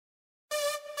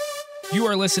You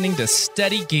are listening to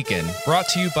Steady Geekin', brought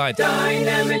to you by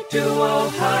Dynamic Duo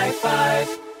High Five.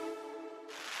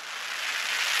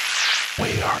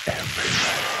 We are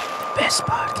everywhere. Best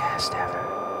podcast ever.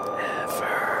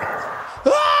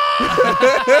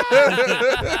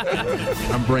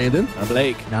 I'm Brandon. I'm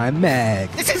Blake. I'm Mag.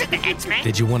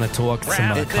 Did you want to talk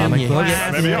some comic books?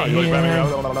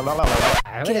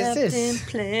 What is this?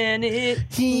 Planet.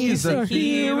 He's a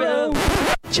hero.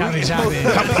 Chubby.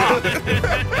 Success.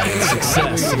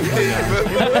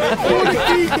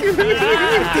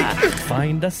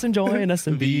 Find us and join us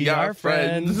and be our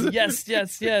friends. Yes.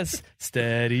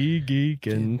 Steady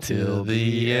geekin' till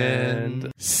the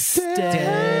end.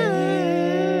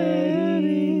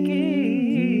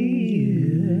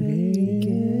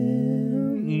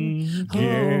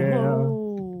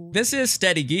 This is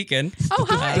Steady Geekin'. Oh,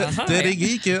 hi. Steady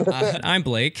Geekin'. I'm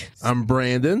Blake. I'm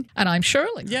Brandon. And I'm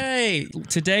Shirley. Yay!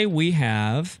 Today we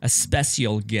have a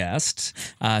special guest,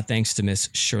 thanks to Miss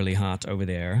Shirley Hott over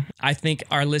there. I think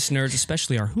our listeners,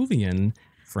 especially our Whovian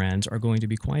friends, are going to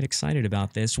be quite excited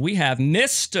about this. We have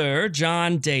Mr.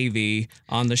 John Davey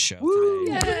on the show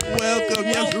today. Welcome.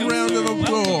 Yes, a round of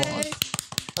applause.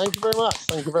 Thank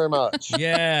you very much.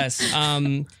 Yes.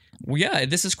 Well, yeah,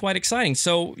 this is quite exciting.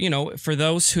 So, for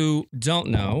those who don't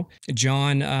know,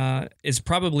 John is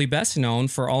probably best known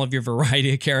for all of your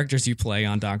variety of characters you play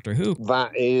on Doctor Who.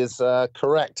 That is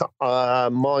correct.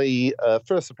 My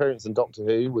first appearance in Doctor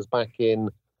Who was back in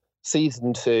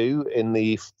season 2 in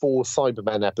the 4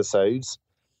 Cybermen episodes,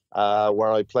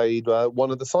 where I played one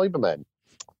of the Cybermen.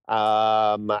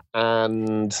 And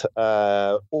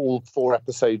all 4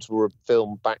 episodes were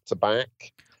filmed back to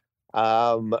back.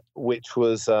 Which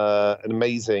was an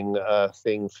amazing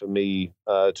thing for me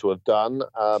to have done.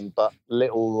 But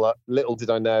little did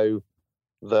I know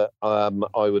that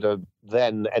I would have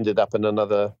then ended up in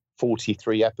another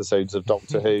 43 episodes of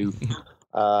Doctor Who,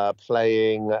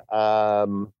 playing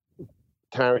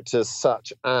characters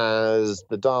such as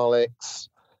the Daleks,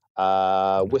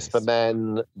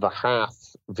 Whispermen, the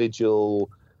Hath, Vigil,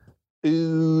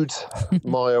 Ood,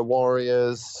 Maya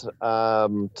Warriors,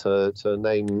 to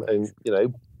name,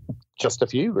 just a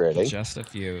few, really. Just a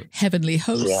few. Heavenly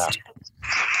Host. Yeah.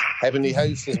 Heavenly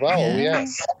Host as well.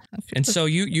 Yes. And so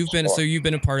you've been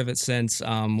a part of it since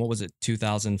what was it,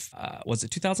 2000? Was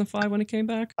it 2005 when it came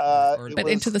back? But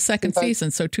into the second season,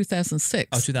 so 2006.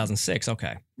 Oh, 2006.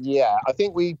 Okay. Yeah, I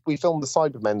think we filmed the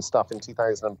Cybermen stuff in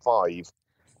 2005.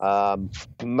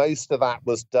 Most of that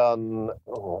was done.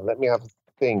 Let me have a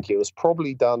think. It was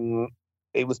probably done.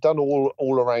 It was done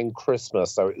all around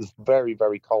Christmas, so it was very,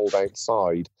 very cold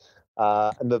outside.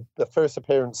 And the first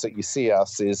appearance that you see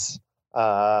us is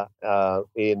in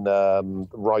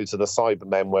Rise of the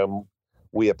Cybermen, when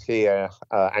we appear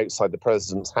outside the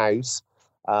president's house.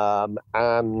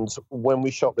 And when we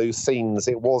shot those scenes,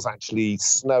 it was actually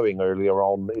snowing earlier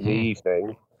on in the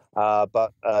evening.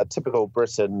 But typical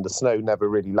Britain, the snow never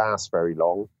really lasts very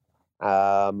long.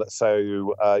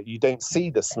 So you don't see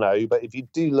the snow, but if you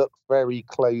do look very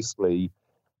closely,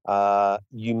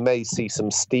 you may see some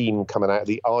steam coming out of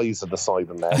the eyes of the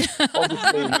Cybermen.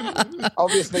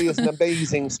 Obviously, it's an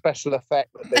amazing special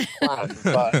effect that they planned,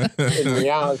 but in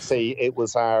reality, it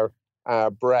was our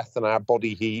breath and our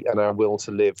body heat and our will to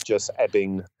live just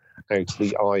ebbing out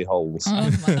the eye holes.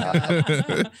 Oh my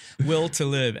God. Will to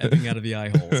live ebbing out of the eye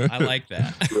holes. I like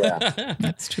that. Yeah.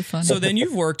 That's too funny. So then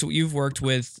you've worked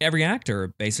with every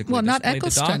actor basically. Well, not Just played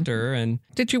Eccleston. The Doctor and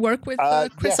Did you work with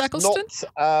Chris Yes, Eccleston?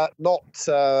 Not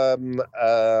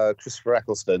Christopher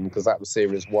Eccleston, because that was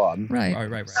series 1. Right.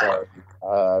 right.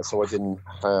 So I didn't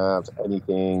have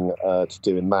anything to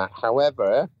do in that.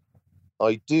 However,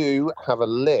 I do have a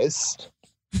list,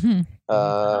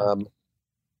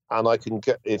 and I can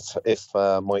get, if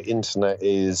my internet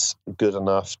is good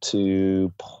enough to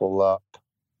pull up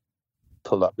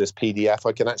this PDF,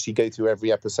 I can actually go through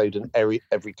every episode and every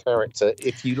character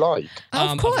if you like.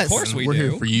 Of course. Of course we We're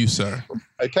do. here for you, sir.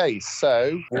 Okay,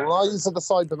 so Rise of the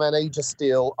Cybermen, Age of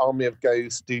Steel, Army of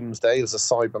Ghosts, Doomsday as a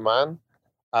Cyberman.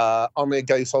 Army of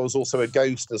Ghosts, I was also a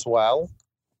ghost as well.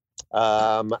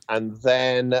 And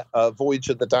then Voyage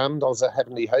of the Damned, I was a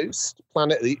Heavenly Host.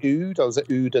 Planet of the Ood, I was an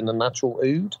Ood and a Natural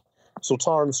Ood.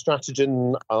 Sultaran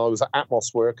Stratagen, I was an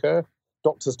Atmos Worker.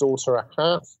 Doctor's Daughter, a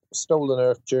Hath. Stolen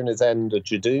Earth, Journey's End, a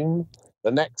Jadoon. The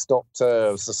Next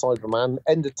Doctor was the Cyberman.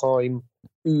 End of Time,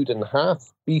 Ood and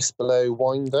Hath. Beast Below,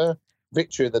 Winder.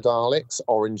 Victory of the Daleks,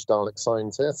 Orange Dalek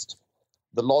Scientist.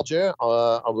 The Lodger,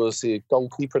 I was the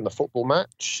goalkeeper in the football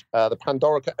match. The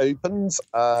Pandorica Opens.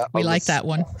 We like that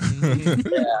one.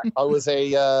 Yeah, I was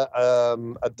a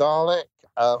Dalek.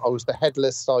 I was the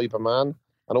Headless Cyberman.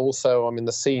 And also, I'm in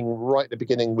the scene right at the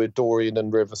beginning with Dorian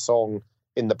and River Song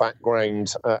in the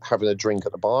background having a drink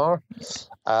at the bar.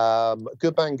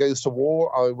 Good Man Goes to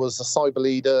War. I was a cyber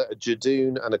leader, a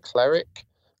Jadoon, and a cleric.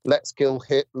 Let's Kill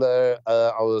Hitler.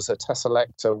 I was a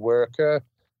Tesselector worker.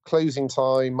 Closing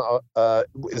Time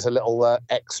is a little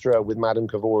extra with Madame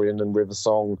Kavorian and River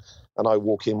Song, and I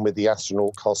walk in with the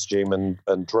astronaut costume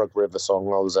and drug River Song.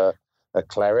 I was a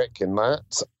cleric in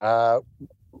that.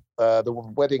 The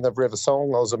Wedding of River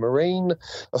Song, I was a Marine.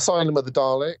 Asylum of the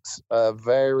Daleks,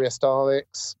 various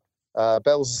Daleks.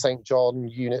 Bells of St. John,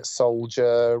 Unit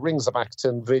Soldier. Rings of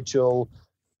Acton, Vigil.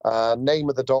 Name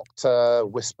of the Doctor,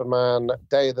 Whisperman.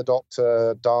 Day of the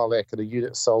Doctor, Dalek and a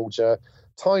Unit Soldier.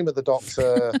 Time of the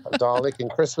Doctor, a Dalek in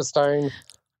Christmastown.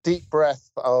 Deep Breath,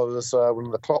 I was one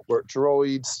of the Clockwork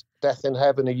Droids. Death in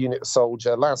Heaven, a Unit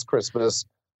Soldier. Last Christmas,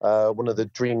 one of the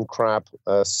Dream Crab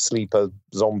sleeper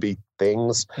zombie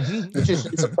things.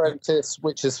 Magician's Apprentice,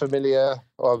 which is familiar.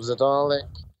 I was a Dalek.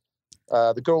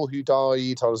 The Girl Who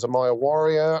Died, I was a Maya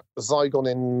Warrior. Zygon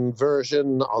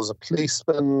Inversion, I was a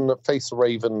policeman. Face of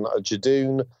Raven, a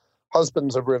Jadoon.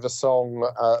 Husbands of River Song,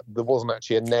 there wasn't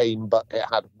actually a name, but it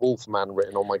had Wolfman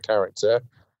written on my character.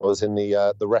 I was in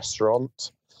the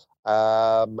restaurant.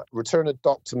 Return of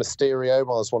Dr. Mysterio, I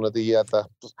was one of the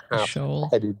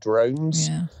half-headed drones.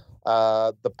 Yeah.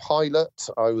 The Pilot,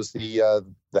 I was the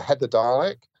head of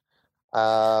Dalek.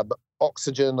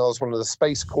 Oxygen, I was one of the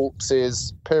space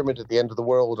corpses. Pyramid at the End of the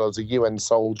World, I was a UN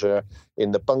soldier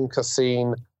in the bunker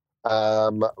scene.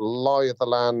 Lie of the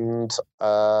Land,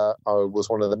 I was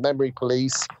one of the Memory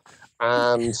Police.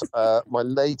 And my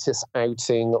latest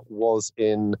outing was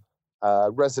in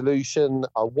Resolution.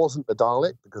 I wasn't the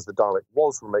Dalek because the Dalek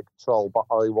was remote control, but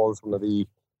I was one of the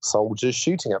soldiers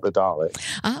shooting at the Dalek.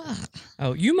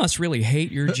 Oh, you must really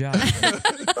hate your job.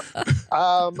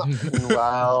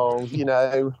 Well, you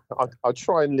know, I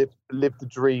try and live the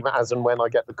dream as and when I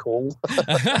get the call.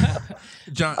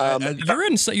 John, Um,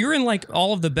 You're in like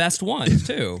all of the best ones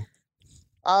too.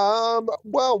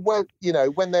 Well, you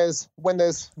know, when there's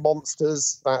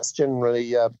monsters, that's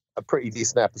generally a pretty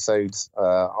decent episode,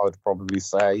 I'd probably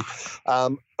say.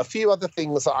 A few other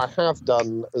things that I have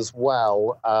done as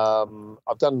well.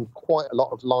 I've done quite a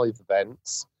lot of live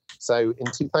events. So in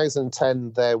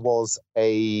 2010, there was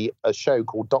a show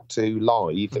called Doctor Who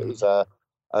Live. It was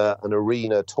an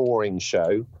arena touring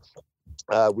show,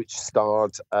 which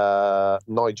starred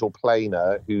Nigel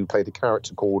Planer, who played a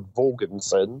character called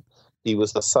Vorgensen. He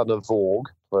was the son of Vorg.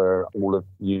 For all of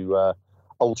you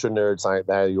ultra nerds out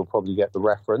there, you'll probably get the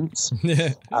reference.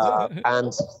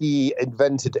 And he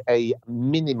invented a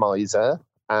minimizer,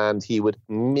 and he would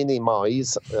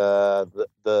minimize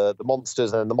the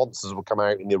monsters, and the monsters would come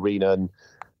out in the arena and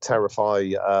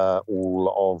terrify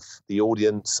all of the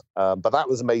audience. But that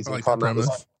was amazing fun. That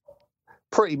was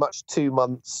pretty much 2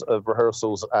 months of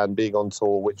rehearsals and being on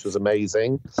tour, which was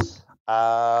amazing.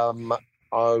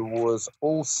 I was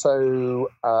also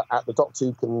at the Doctor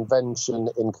Who convention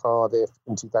in Cardiff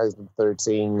in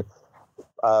 2013.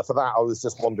 For that, I was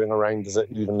just wandering around as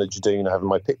even the Jadoon having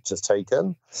my pictures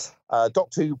taken.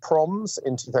 Doctor Who Proms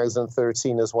in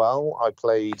 2013 as well. I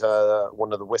played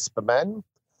one of the Whisper Men.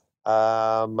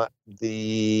 And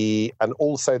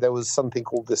also there was something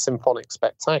called the Symphonic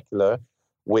Spectacular,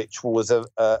 which was a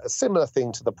similar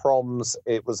thing to the Proms.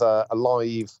 It was a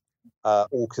live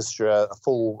orchestra, a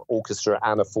full orchestra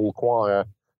and a full choir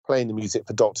playing the music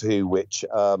for Doctor Who, which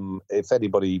if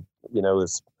anybody, you know,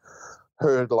 has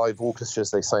heard live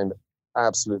orchestras, they sound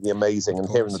absolutely amazing, and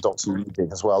hearing the Doctor Who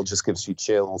music as well just gives you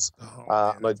chills.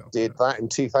 And I did that in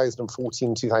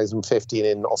 2014, 2015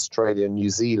 in Australia and New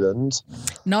Zealand.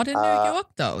 Not in New York,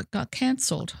 though. It got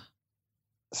cancelled.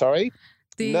 Sorry?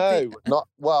 Not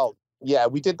well. Yeah,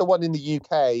 we did the one in the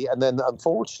UK, and then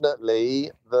unfortunately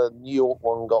the New York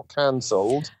one got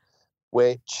cancelled,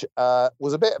 which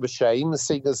was a bit of a shame,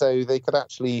 seeing as though they could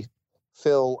actually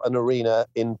fill an arena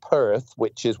in Perth,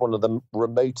 which is one of the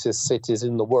remotest cities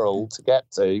in the world to get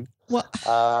to.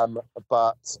 Well,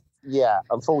 but yeah,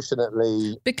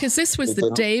 unfortunately, because this was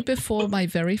the day before my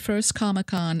very first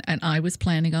Comic-Con, and I was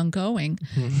planning on going,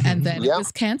 and then it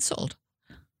was cancelled.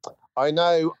 I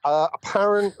know.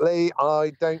 Apparently,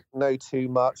 I don't know too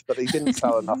much, but they didn't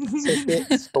sell enough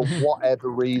tickets for whatever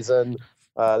reason.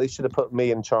 They should have put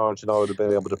me in charge, and I would have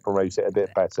been able to promote it a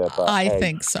bit better. But I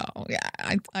think so. Yeah.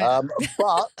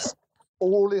 But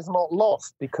all is not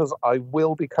lost, because I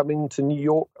will be coming to New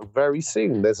York very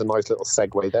soon. There's a nice little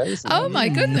segue there, isn't Oh there? my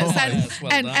goodness! Yes,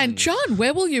 well and done. John,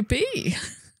 where will you be?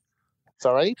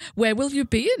 Sorry? Where will you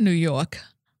be in New York?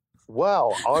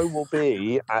 Well, I will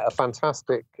be at a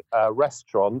fantastic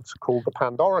restaurant called the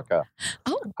Pandorica,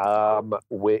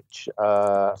 which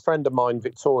a friend of mine,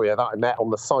 Victoria, that I met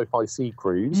on the Sci-Fi Sea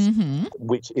Cruise,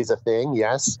 which is a thing,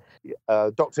 yes.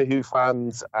 Doctor Who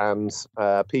fans and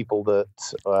people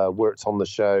that worked on the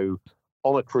show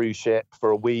on a cruise ship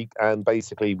for a week, and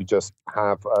basically we just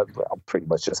have pretty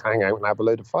much just hang out and have a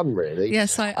load of fun, really.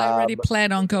 Yes, I already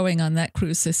plan on going on that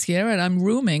cruise this year, and I'm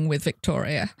rooming with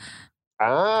Victoria.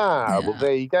 Well,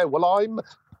 there you go. Well,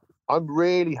 I'm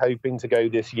really hoping to go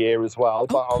this year as well,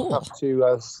 but cool. I'll have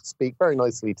to speak very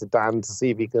nicely to Dan to see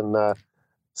if he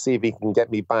can get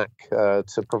me back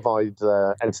to provide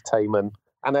entertainment.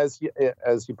 And as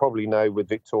you probably know, with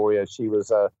Victoria, she was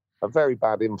a very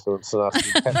bad influence on us.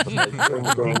 She kept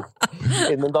us drinking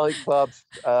in the nightclub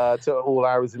to all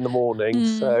hours in the morning.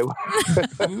 So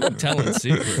telling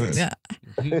secrets. Yeah.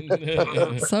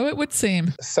 So it would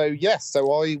seem. So yes,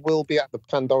 so I will be at the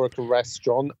Pandorica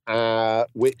restaurant,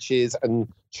 which is, and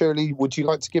Shirley, would you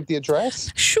like to give the address?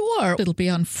 Sure. It'll be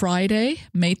on Friday,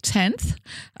 May 10th.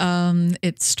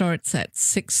 It starts at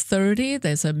 6:30.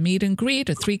 There's a meet and greet,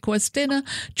 a 3-course dinner.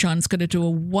 John's going to do a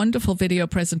wonderful video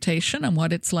presentation on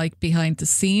what it's like behind the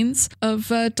scenes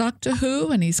of Doctor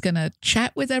Who, and he's going to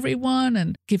chat with everyone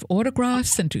and give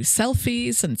autographs and do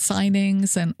selfies and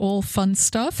signings and all fun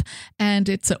stuff. And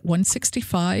it's at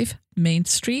 165 Main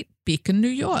Street, Beacon, New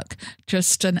York,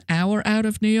 just an hour out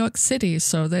of New York City,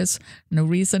 so there's no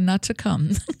reason not to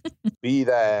come. Be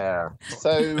there.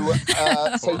 So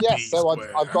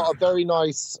I've got a very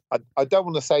nice, I don't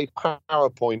want to say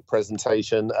PowerPoint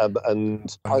presentation,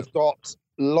 and I've got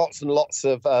lots and lots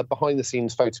of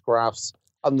behind-the-scenes photographs,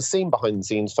 unseen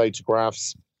behind-the-scenes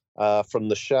photographs from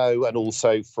the show, and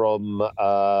also from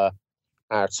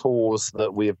our tours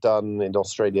that we have done in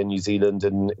Australia, New Zealand,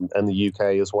 and the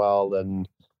UK as well, and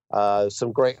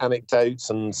some great anecdotes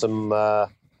and some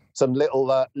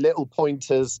little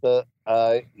pointers that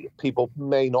people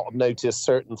may not have noticed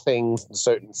certain things and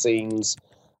certain scenes,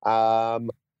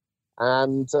 and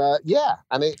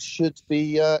it should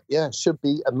be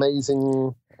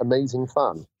amazing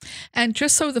fun. And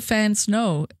just so the fans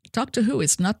know, Doctor Who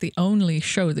is not the only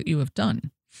show that you have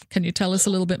done. Can you tell us a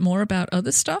little bit more about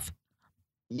other stuff?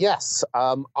 Yes,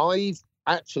 I've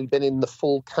actually been in the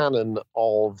full canon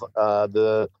of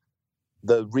the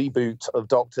reboot of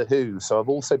Doctor Who. So I've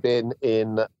also been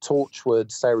in Torchwood,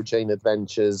 Sarah Jane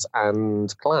Adventures,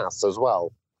 and Class as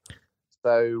well.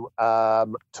 So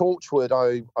Torchwood,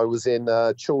 I was in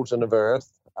Children of Earth.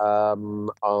 I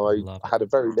had a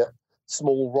very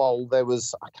small role. There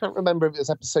was, I can't remember if it was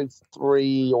episode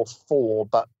 3 or 4,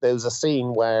 but there was a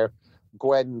scene where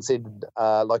Gwen's in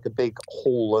like a big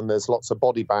hall, and there's lots of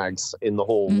body bags in the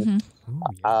hall. And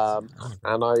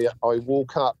I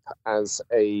walk up as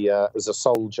a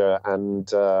soldier, and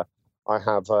I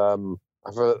have a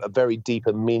very deep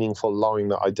and meaningful line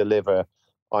that I deliver.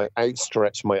 I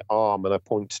outstretch my arm and I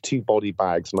point to 2 body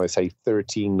bags and I say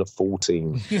 13 to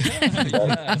 14. So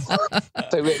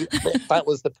that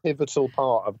was the pivotal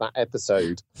part of that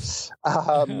episode.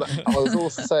 I was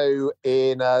also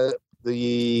in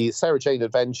the Sarah Jane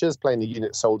Adventures, playing the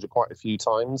unit soldier quite a few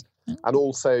times, and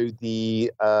also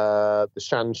the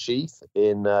Shan Sheath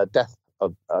in Death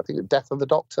of the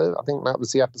Doctor. I think that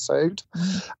was the episode,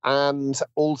 and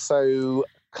also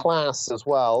Class as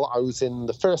well. I was in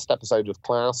the first episode of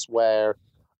Class where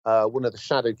one of the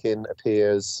Shadowkin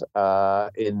appears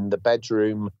in the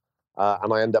bedroom,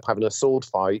 and I end up having a sword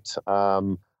fight.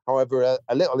 However,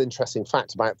 a little interesting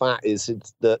fact about that is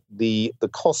that the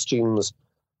costumes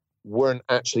weren't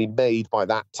actually made by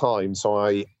that time, so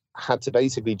I had to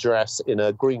basically dress in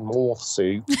a green morph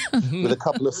suit with a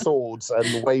couple of swords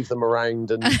and wave them around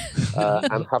and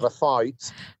have a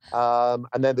fight,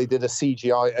 and then they did a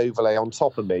CGI overlay on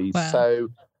top of me. Wow. So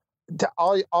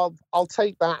I'll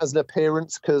take that as an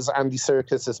appearance, because Andy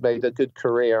Serkis has made a good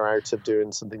career out of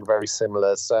doing something very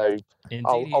similar, so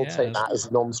I'll take that as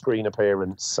an on-screen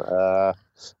appearance at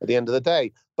the end of the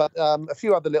day. But a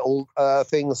few other little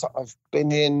things I've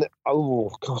been in. Oh,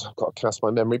 God, I've got to cast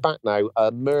my memory back now.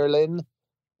 Merlin,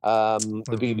 the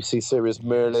BBC series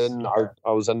Merlin.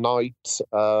 I was a knight.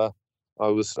 I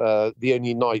was the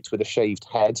only knight with a shaved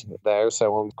head there,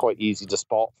 so I'm quite easy to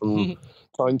spot from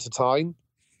time to time.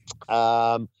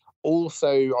 Also,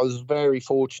 I was very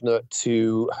fortunate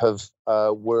to have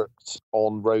worked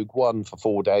on Rogue One for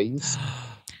 4 days.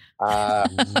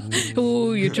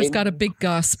 Oh, you just got a big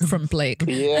gasp from Blake.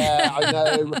 Yeah, I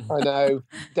know.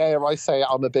 Dare I say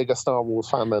I'm a bigger Star Wars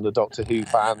fan than a Doctor Who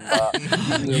fan? But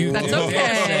That's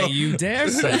okay. You dare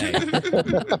say.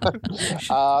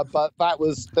 but it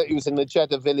was in the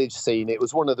Jeddah Village scene. It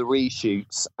was one of the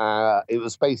reshoots. It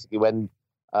was basically when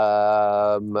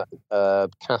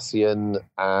Cassian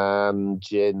and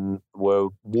Jin were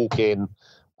walking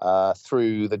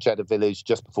through the Jeddah Village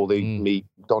just before they meet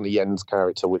Donnie Yen's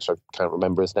character, which I can't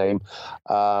remember his name.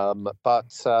 But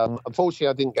unfortunately,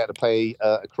 I didn't get to play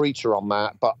a creature on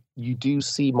that. But you do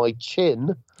see my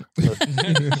chin for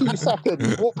 2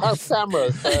 seconds. Walk past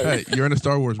camera. So, Hey, you're in a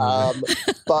Star Wars movie.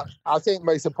 but I think the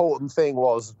most important thing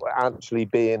was actually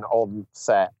being on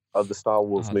set of the Star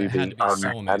Wars movie. That had to be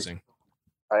so amazing.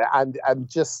 And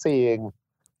just seeing,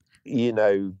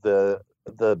 the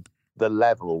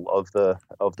level of the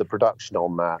production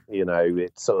on that,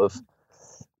 it's sort of,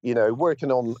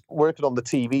 working on the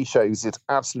TV shows, it's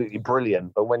absolutely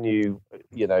brilliant. But when you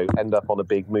end up on a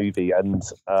big movie, and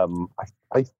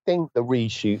I think the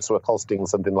reshoots were costing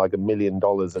something like $1 million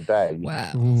a day.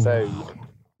 Wow. So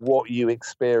what you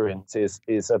experience is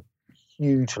a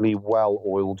hugely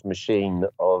well-oiled machine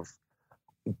of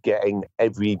getting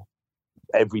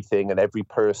everything and every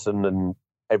person and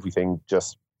everything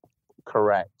just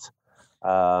correct.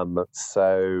 And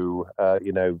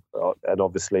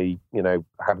obviously,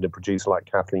 having a producer like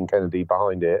Kathleen Kennedy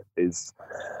behind it is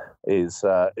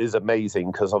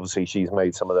amazing, because obviously she's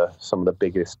made some of the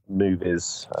biggest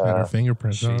movies Had her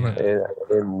fingerprints on it.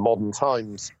 in modern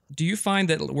times. Do you find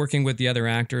that working with the other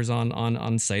actors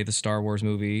on say the Star Wars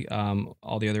movie,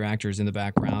 all the other actors in the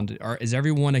background, is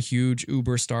everyone a huge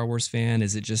uber Star Wars fan?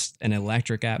 Is it just an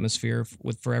electric atmosphere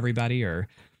for everybody, or?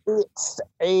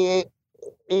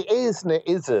 It is and it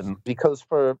isn't, because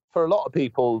for a lot of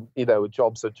people, a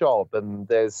job's a job, and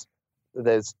there's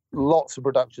lots of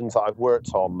productions that I've worked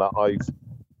on that I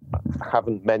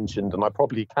haven't mentioned, and I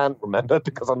probably can't remember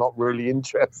because I'm not really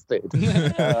interested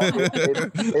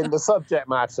in the subject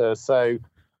matter. So,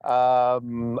 there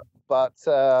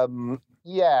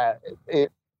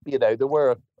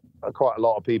were quite a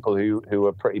lot of people who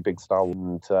were pretty big Star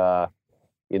Wars, and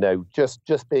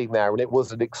just being there, and it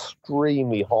was an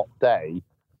extremely hot day.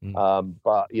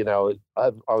 But I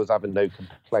was having no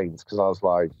complaints, because I was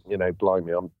like,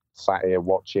 blimey, I'm sat here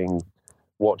watching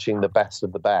the best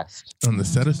of the best On the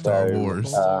set of Star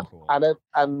Wars.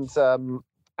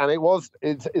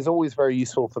 It's always very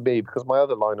useful for me, because my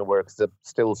other line of work is a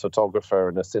stills photographer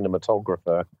and a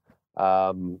cinematographer.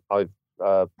 I've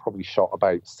probably shot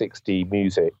about 60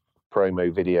 music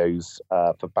promo videos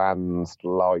for bands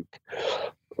like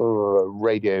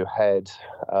Radiohead,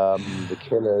 The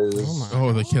Killers.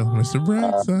 The Killer, Mr.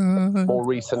 Brightside. More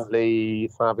recently,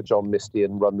 Savage on Misty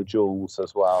and Run the Jewels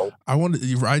as well. I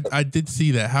did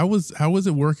see that. How was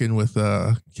it working with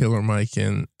Killer Mike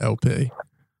and LP?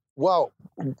 Well,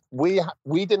 we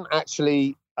didn't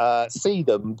actually see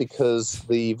them, because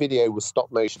the video was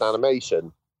stop motion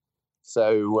animation.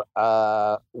 So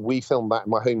we filmed that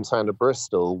in my hometown of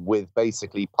Bristol with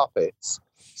basically puppets.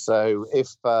 So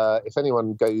if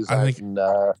anyone goes and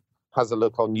has a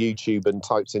look on YouTube and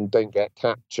types in "Don't Get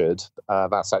Captured,"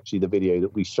 that's actually the video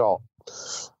that we shot.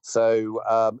 So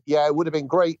it would have been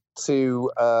great to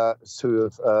have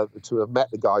met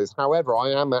the guys. However,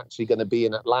 I am actually going to be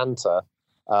in Atlanta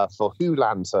for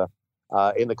Wholanta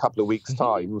in a couple of weeks'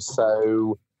 time.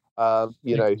 So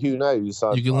who knows?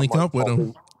 You can link up with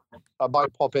them. I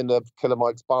might pop into Killer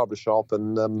Mike's barbershop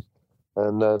and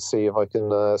see if I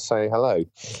can say hello.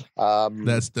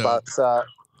 That's dope.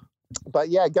 But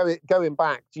yeah, going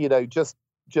back, just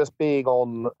being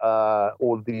on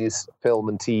all of these film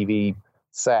and TV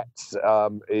sets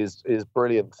is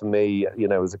brilliant for me,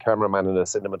 as a cameraman and a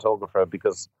cinematographer,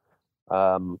 because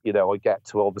I get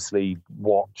to obviously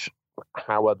watch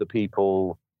how other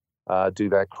people do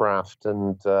their craft,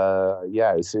 and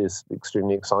it's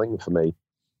extremely exciting for me.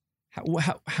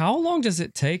 How long does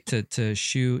it take to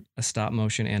shoot a stop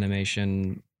motion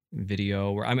animation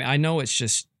video? Where, I know it's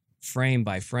just frame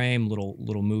by frame,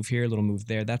 little move here, little move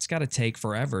there. That's got to take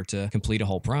forever to complete a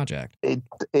whole project. It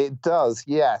does,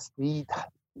 yes.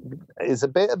 It's a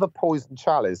bit of a poison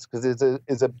chalice, because it's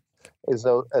an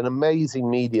amazing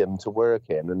medium to work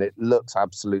in, and it looks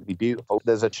absolutely beautiful.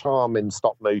 There's a charm in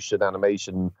stop motion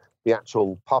animation. The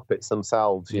actual puppets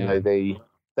themselves,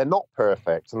 they're not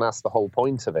perfect, and that's the whole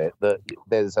point of it, that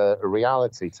there's a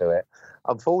reality to it.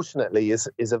 Unfortunately, is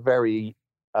a very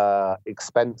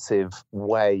expensive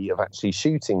way of actually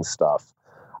shooting stuff.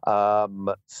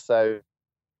 So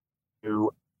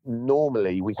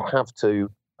normally we have to,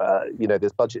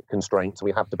 there's budget constraints, and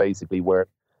we have to basically work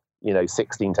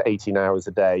 16 to 18 hours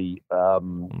a day,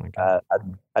 and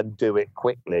do it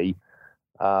quickly,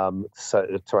 so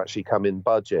to actually come in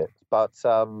budget. But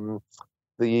the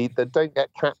Don't Get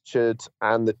Captured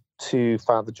and the 2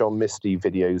 Father John Misty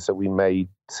videos that we made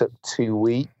took 2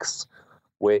 weeks,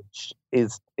 which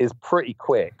is pretty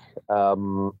quick.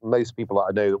 Most people that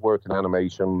I know that work in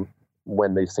animation,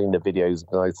 when they've seen the videos,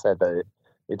 and I said that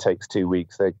it takes 2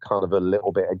 weeks, they're kind of a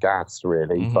little bit aghast,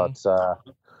 really. Mm-hmm. But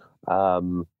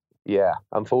yeah,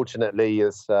 unfortunately,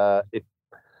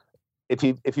 if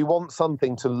you want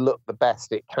something to look the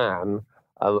best it can,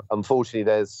 unfortunately,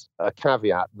 there's a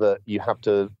caveat that you have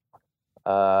to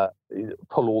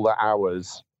pull all the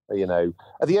hours.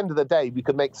 At the end of the day, we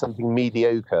could make something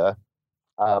mediocre,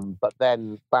 but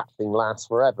then that thing lasts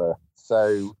forever.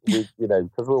 So we,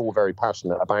 because we're all very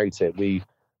passionate about it, we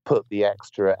put the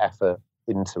extra effort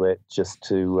into it just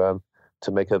to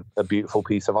make a beautiful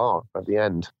piece of art at the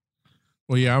end.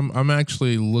 Well, yeah, I'm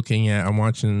actually I'm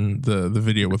watching the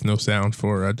video with no sound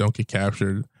for Don't Get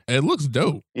Captured. It looks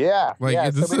dope. Yeah,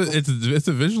 it's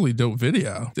a visually dope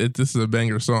video. This is a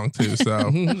banger song too. So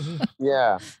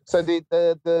yeah. So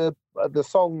the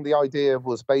song, the idea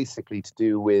was basically to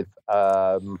do with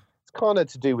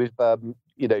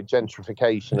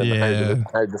gentrification and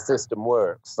how the system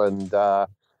works, and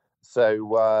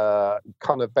so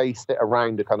kind of based it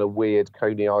around a kind of weird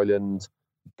Coney Island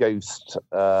ghost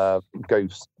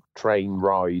train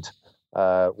ride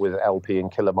with LP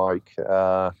and Killer Mike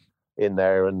in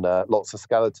there, and lots of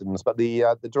skeletons. But the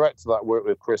director that I worked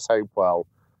with, Chris Hopewell,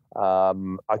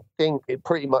 I think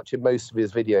pretty much in most of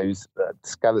his videos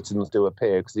skeletons do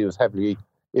appear, because he was heavily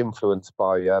influenced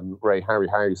by Ray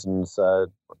Harryhausen's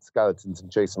Skeletons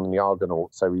and Jason and the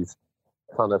Argonauts, so he's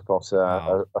kind of got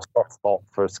a soft spot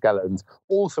for skeletons.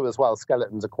 Also, as well,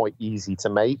 skeletons are quite easy to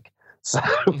make. So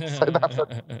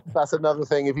that's another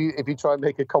thing. If you try and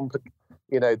make a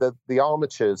the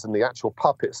armatures and the actual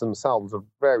puppets themselves are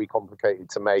very complicated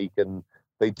to make, and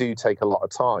they do take a lot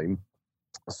of time.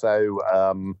 So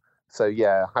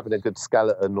yeah, having a good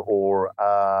skeleton, or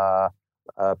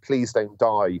Please Don't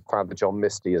Die, Father John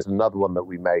Misty is another one that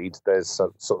we made. There's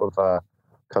sort of a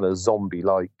kind of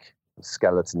zombie-like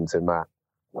skeletons in that,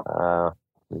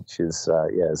 which is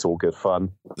it's all good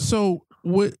fun. So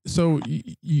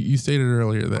you stated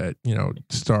earlier that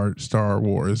Star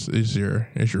Wars is your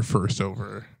first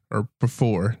over or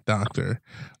before Doctor.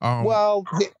 Well,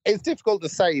 it's difficult to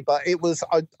say, but it was.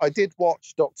 I did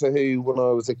watch Doctor Who when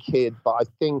I was a kid, but I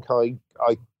think I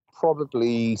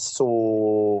probably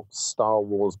saw Star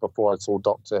Wars before I saw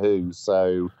Doctor Who.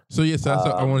 So yes,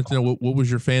 I wanted to know what was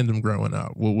your fandom growing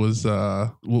up? What was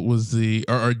the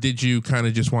or did you kind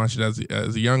of just watch it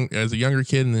as a younger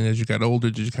kid, and then as you got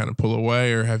older, did you kind of pull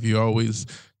away, or have you always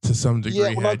to some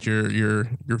degree had your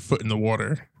foot in the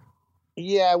water?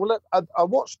 Yeah, well, I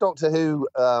watched Doctor Who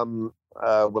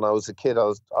when I was a kid. I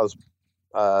was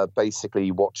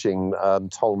basically watching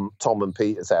Tom and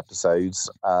Peter's episodes.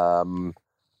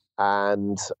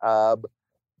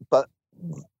 But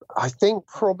I think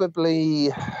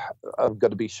probably I'm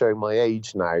going to be showing my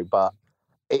age now, but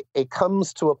it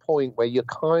comes to a point where you're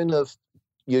kind of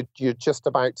you're just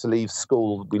about to leave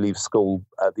school. We leave school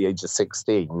at the age of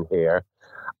 16 here,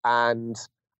 and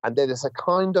then there's a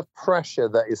kind of pressure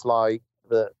that is like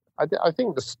that. I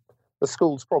think the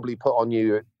schools probably put on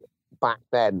you back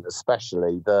then,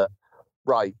 especially that.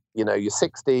 Right, you're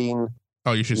 16.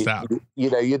 Oh, you should stop.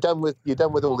 You're done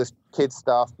with all this kid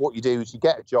stuff. What you do is you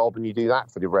get a job and you do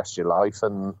that for the rest of your life,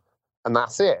 and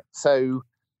that's it. So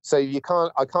I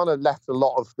kind of left a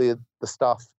lot of the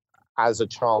stuff as a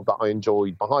child that I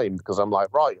enjoyed behind, because I'm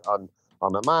like, right, I'm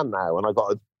a man now, and I've got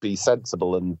to be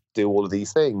sensible and do all of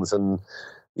these things. And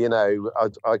I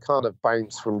kind of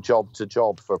bounced from job to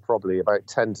job for probably about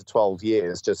 10 to 12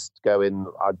 years, just going,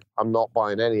 I'm not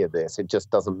buying any of this. It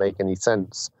just doesn't make any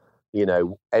sense.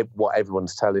 What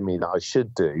everyone's telling me that I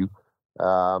should do,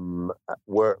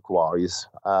 work-wise,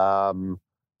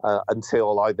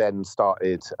 until I then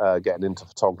started getting into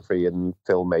photography and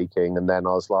filmmaking, and then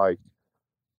I was like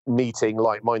meeting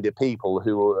like-minded people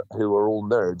who are all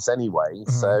nerds anyway.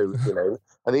 So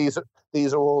and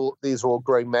these are all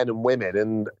grown men and women,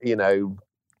 and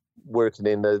working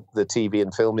in the TV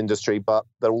and film industry, but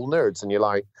they're all nerds, and you're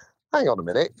like, hang on a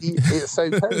minute, it's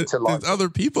okay to like other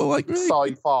people like me.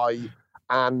 Sci-fi,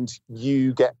 and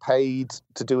you get paid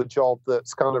to do a job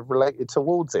that's kind of related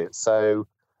towards it. So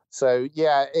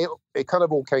yeah, it kind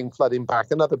of all came flooding back.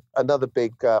 Another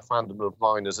big fandom of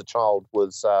mine as a child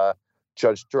was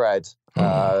Judge Dredd.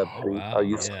 I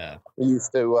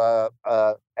used to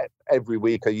every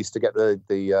week I used to get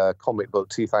the comic book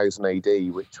 2000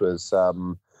 AD, which was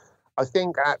I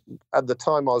think at the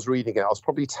time I was reading it, I was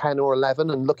probably 10 or 11,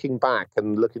 and looking back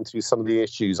and looking through some of the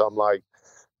issues, I'm like,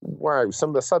 wow, some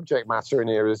of the subject matter in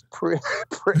here is pretty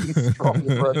strong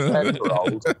for a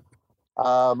 10-year-old.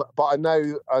 But I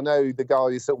know the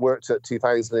guys that worked at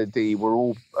 2000 AD were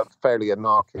all fairly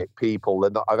anarchic people,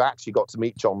 and I've actually got to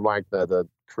meet John Wagner, the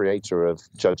creator of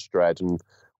Judge Dredd, and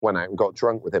went out and got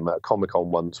drunk with him at a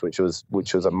Comic-Con once, which was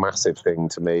a massive thing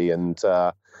to me. And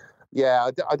yeah,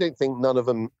 I don't think none of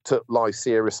them took life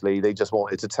seriously. They just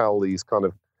wanted to tell these kind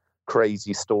of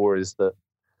crazy stories that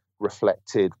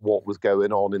reflected what was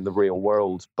going on in the real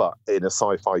world, but in a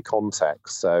sci-fi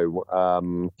context. So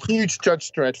huge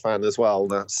Judge Dredd fan as well.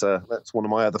 That's one of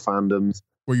my other fandoms.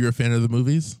 Were you a fan of the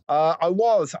movies? I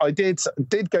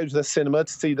did go to the cinema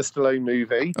to see the Stallone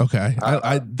movie. Okay,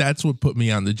 I that's what put me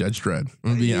on the Judge Dredd.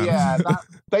 I'm gonna be honest. Yeah, that,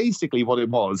 basically what it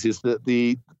was is that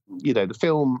the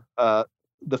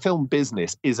film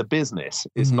business is a business.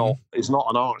 It's not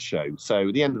an art show. So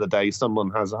at the end of the day,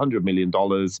 someone has $100 million.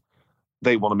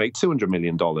 They want to make $200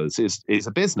 million. Is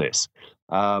a business,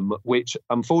 which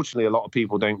unfortunately a lot of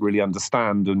people don't really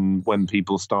understand. And when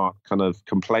people start kind of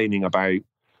complaining about,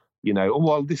 oh,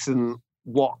 well, this isn't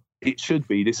what it should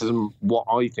be, this isn't what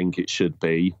I think it should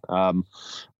be. At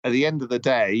the end of the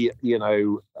day,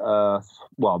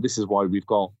 well, this is why we've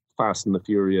got Fast and the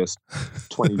Furious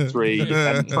 23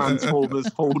 and Transformers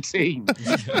 14.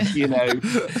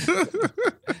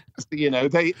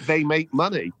 They make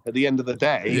money at the end of the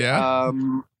day. Yeah.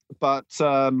 But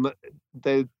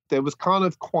there was kind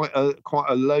of quite a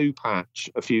low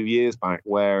patch a few years back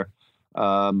where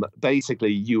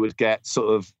basically you would get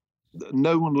sort of,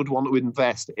 no one would want to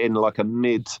invest in like a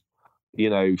mid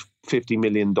 $50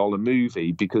 million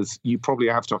movie, because you probably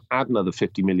have to add another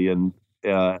 50 million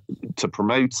to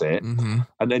promote it,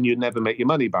 and then you'd never make your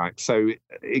money back. So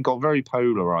it got very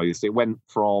polarized. It went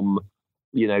from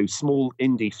small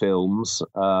indie films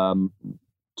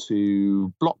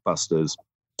to blockbusters,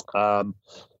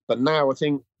 but now I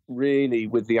think really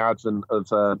with the advent of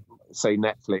say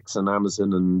Netflix and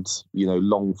Amazon and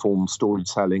long form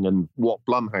storytelling and what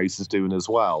Blumhouse is doing as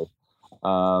well,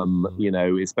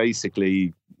 it's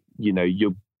basically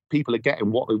people are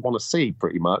getting what they want to see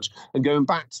pretty much. And going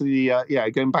back to the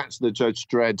Judge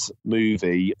Dredd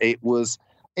movie, it was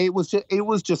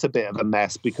just a bit of a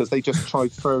mess, because they just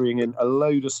tried throwing in a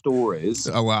load of stories,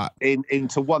 a lot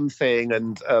into one thing,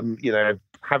 and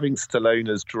having Stallone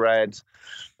as Dredd,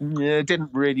 didn't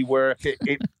really work.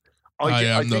 I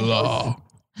am the law.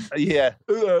 Yeah.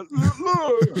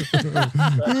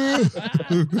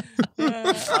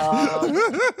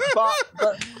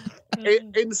 But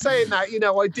in saying that,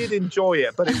 I did enjoy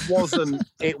it, but it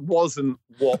wasn't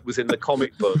what was in the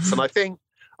comic books. And I think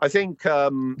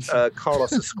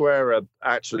Carlos Esquerra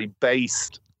actually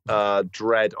based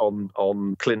Dredd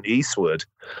on Clint Eastwood.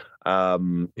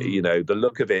 The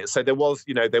look of it. So there was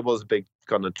a big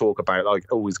kind of talk about like,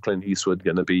 oh, is Clint Eastwood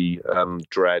going to be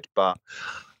Dredd? But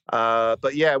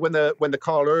yeah, when the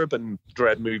Carl Urban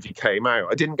Dredd movie came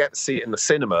out, I didn't get to see it in the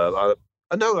cinema.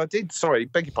 No, I did. Sorry,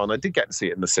 beg your pardon. I did get to see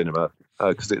it in the cinema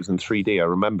because it was in 3D. I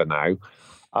remember now.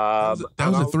 That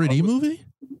was a 3D movie?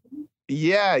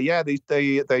 Yeah.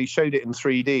 They showed it in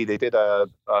 3D. They did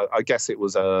I guess it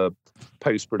was a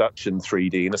post-production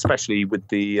 3D, and especially with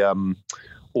the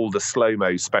all the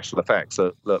slow-mo special effects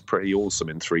that look pretty awesome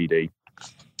in 3D.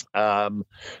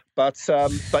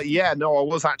 But yeah, no, I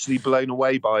was actually blown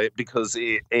away by it, because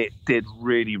it did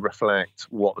really reflect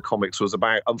what the comics was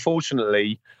about.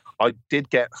 Unfortunately, I did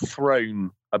get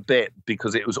thrown a bit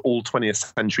because it was all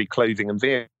 20th century clothing and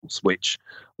vehicles, which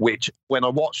when I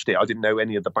watched it, I didn't know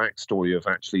any of the backstory of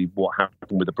actually what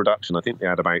happened with the production. I think they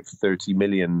had about 30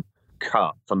 million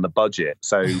cut from the budget.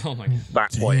 So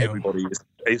that's why everybody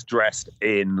is dressed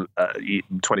in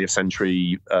 20th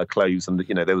century clothes. And,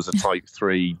 there was a Type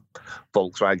 3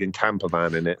 Volkswagen camper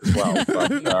van in it as well.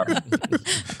 But,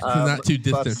 not too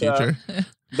distant future.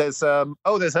 There's a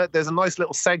nice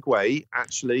little segue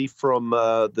actually from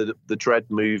the Dredd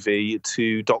movie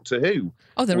to Doctor Who,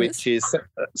 which is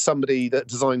somebody that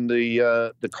designed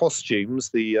the costumes,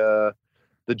 the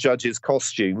judges'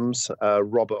 costumes.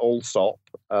 Robert Alsop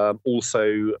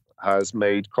also has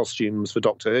made costumes for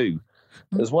Doctor Who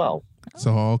as well. It's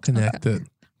all connected.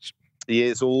 He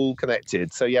is all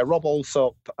connected. So yeah, Rob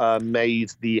Alsop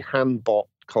made the Handbot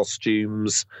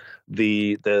costumes,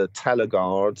 the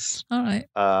teleguards. All right.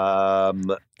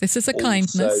 This is a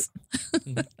kindness.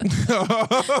 I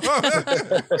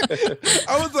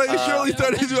was like, Shirley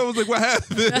started. I was like, what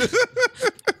happened?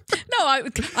 No,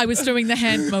 I was doing the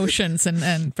hand motions,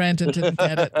 and Brandon didn't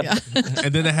get it. Yeah.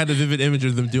 And then I had a vivid image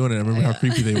of them doing it. I remember how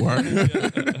creepy they were.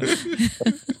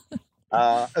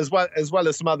 as well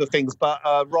as some other things. But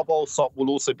Rob Alsop will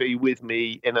also be with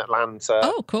me in Atlanta.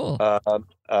 Oh, cool.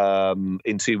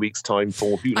 In 2 weeks' time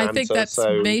for Who I think that's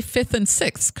May 5th and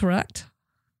 6th, correct?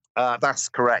 That's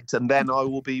correct. And then I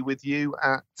will be with you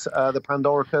at the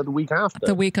Pandorica the week after.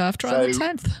 The week after, on the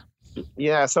 10th.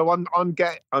 Yeah, so I'm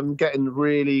getting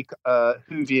really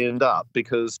Whovianed up,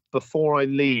 because before I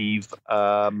leave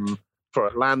for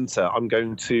Atlanta, I'm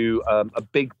going to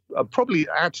probably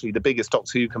actually the biggest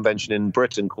Doctor Who convention in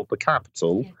Britain, called the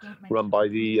Capitol, run by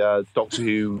the Doctor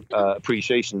Who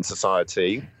Appreciation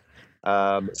Society.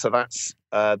 So that's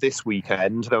this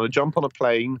weekend. Then I'll jump on a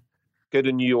plane, go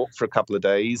to New York for a couple of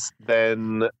days,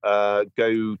 then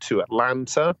go to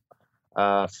Atlanta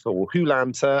for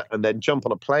Wholanta, and then jump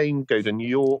on a plane, go to New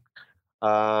York,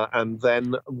 and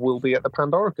then we'll be at the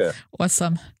Pandorica.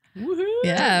 Awesome. Woohoo.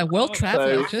 Yeah, world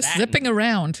travel, just zipping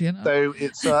around, you know.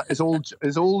 So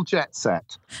it's all jet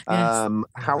set. Yes.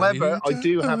 However, I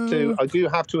do have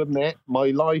to admit, my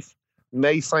life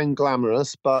may sound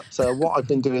glamorous, but what I've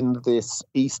been doing this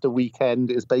Easter weekend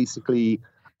is basically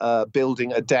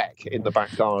building a deck in the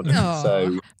back garden. Aww.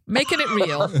 So making it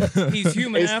real. He's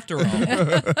human after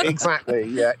all. Exactly.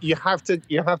 Yeah, you have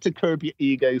to curb your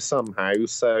ego somehow.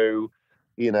 So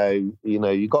you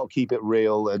got to keep it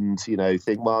real, and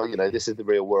think, well, this is the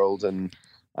real world, and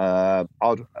I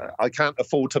can't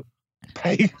afford to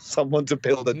pay someone to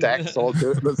build a deck, so I'll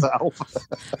do it myself.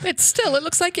 But still, it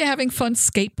looks like you're having fun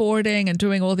skateboarding and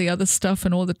doing all the other stuff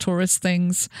and all the tourist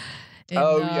things.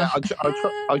 Yeah,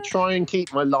 I try and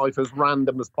keep my life as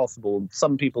random as possible.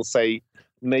 Some people say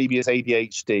maybe it's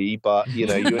ADHD, but you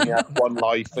only have one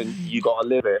life and you got to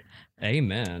live it.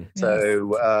 Amen.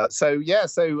 So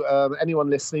anyone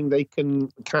listening, they can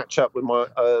catch up with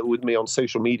me on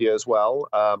social media as well.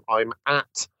 I'm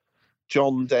at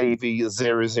John Davey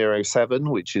 007,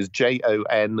 which is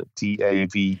JONDAVEY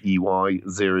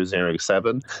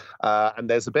 007, and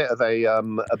there's a bit of a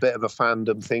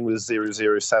fandom thing with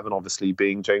 007, obviously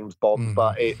being James Bond,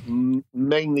 but it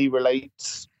mainly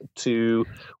relates to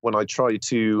when I try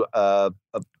to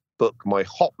book my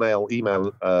Hotmail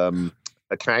email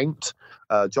account.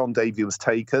 John Davey was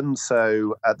taken,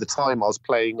 so at the time I was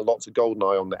playing lots of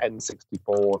GoldenEye on the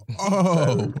N64.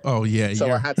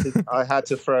 So I had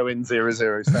to throw in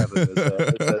 007 as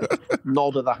a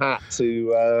nod of the hat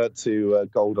to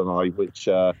GoldenEye, which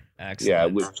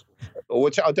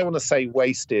which I don't want to say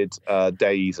wasted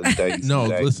days and days. No,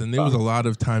 and days, listen, there was a lot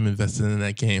of time invested in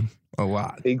that game. A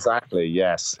lot. Exactly.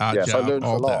 Yes. I learned a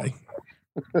lot.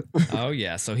 Oh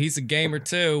yeah, so he's a gamer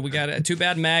too. We got too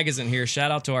bad Mag isn't here.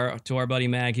 Shout out to our buddy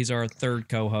Mag. He's our third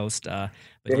co-host. But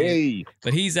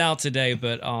he's out today.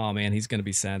 But oh man, he's gonna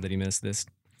be sad that he missed this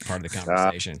part of the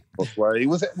conversation.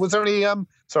 Was there any?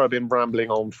 Sorry, I've been rambling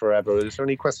on forever. Is there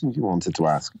any questions you wanted to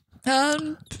ask?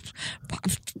 Well,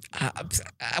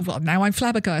 now I'm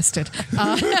flabbergasted.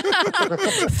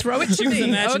 Throw it to She was me.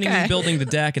 imagining Okay. you building the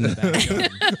deck in the back.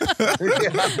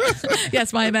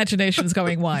 Yes, my imagination's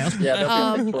going wild. Yeah,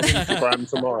 that'll be on Instagram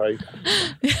tomorrow.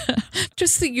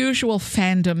 Just the usual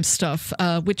fandom stuff.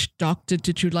 Which Doctor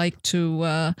did you like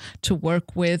to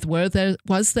work with?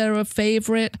 Was there a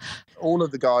favorite? All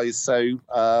of the guys. So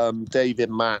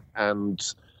David, Matt, and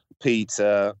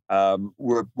Peter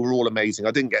were all amazing.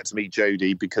 I didn't get to meet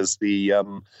Jodie because the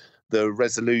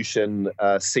resolution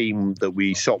scene that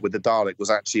we shot with the Dalek was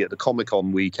actually at the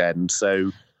Comic-Con weekend.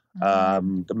 So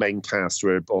the main cast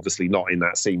were obviously not in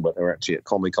that scene, but they were actually at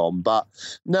Comic-Con. But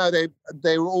no,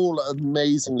 they were all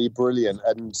amazingly brilliant,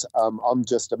 and I'm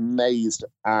just amazed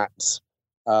at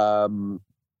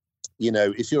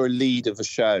if you're a lead of a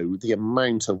show, the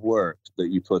amount of work that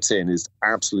you put in is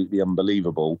absolutely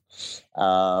unbelievable.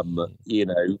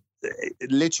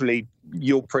 Literally,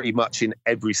 you're pretty much in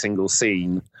every single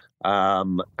scene.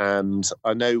 And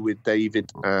I know with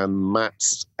David and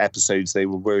Matt's episodes, they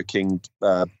were working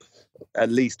at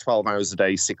least 12 hours a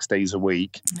day, 6 days a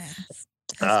week,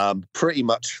 pretty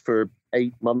much for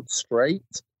 8 months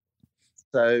straight.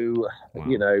 So,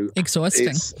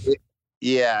 exhausting.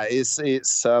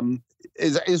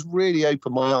 It's really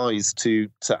opened my eyes to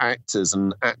actors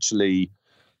and actually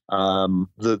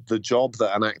the job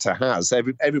that an actor has.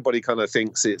 Everybody kind of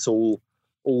thinks it's all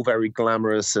very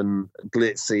glamorous and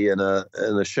glitzy and a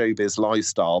showbiz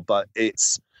lifestyle, but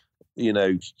it's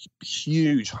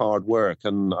huge hard work,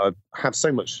 and I have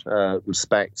so much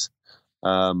respect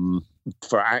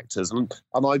for actors, and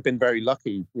I've been very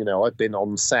lucky. I've been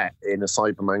on set in a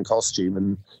Cyberman costume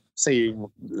and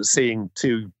seeing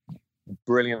two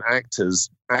brilliant actors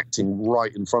acting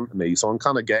right in front of me, so I'm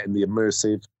kind of getting the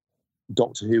immersive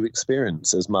Doctor Who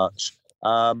experience as much.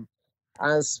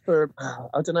 As for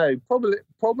I don't know,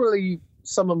 probably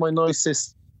some of my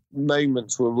nicest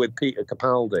moments were with Peter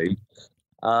Capaldi.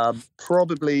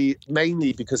 Probably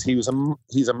mainly because he's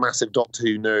a massive Doctor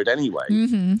Who nerd anyway.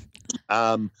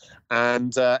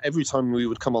 And every time we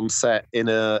would come on set in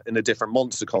a different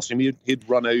monster costume, he'd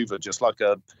run over just like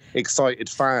a excited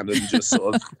fan and just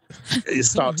sort of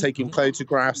start taking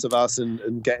photographs of us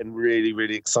and getting really,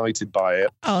 really excited by it.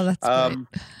 Oh, that's great.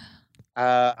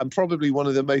 And probably one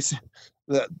of the most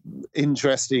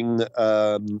interesting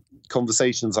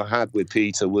conversations I had with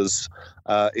Peter was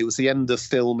it was the end of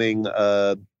filming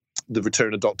The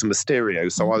Return of Dr.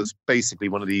 Mysterio. So I was basically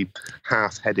one of the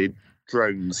half-headed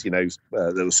drones, that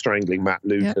was strangling Matt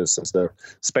Lucas as the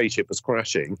spaceship was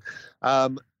crashing.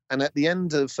 And at the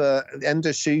end of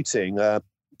shooting,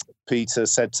 Peter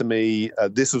said to me,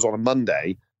 this was on a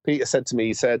Monday. Peter said to me,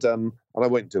 he said, and I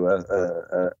won't do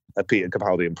a Peter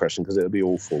Capaldi impression because it would be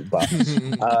awful, but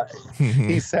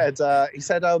he said,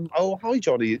 oh, hi,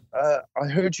 Johnny. I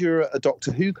heard you're at a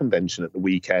Doctor Who convention at the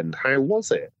weekend. How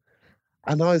was it?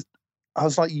 And I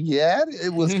was like, yeah,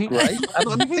 it was great.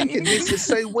 And I'm thinking, this is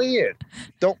so weird.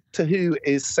 Doctor Who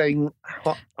is saying,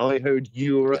 I heard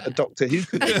you were at a Doctor Who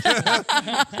convention.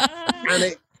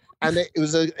 and it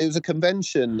was a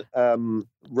convention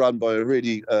run by a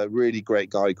really great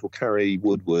guy called Carrie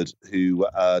Woodward, who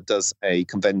does a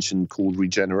convention called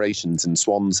Regenerations in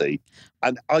Swansea.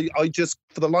 And I just,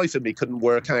 for the life of me, couldn't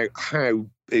work out how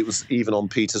it was even on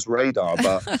Peter's radar.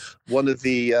 But one of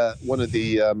the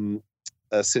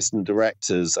assistant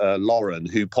directors, Lauren,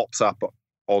 who pops up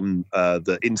on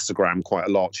the Instagram quite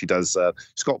a lot. She's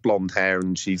got blonde hair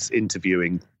and she's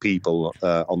interviewing people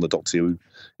on the Doctor Who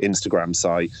Instagram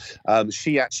site.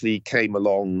 She actually came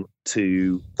along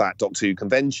to that Doctor Who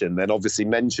convention, then obviously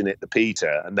mentioned it to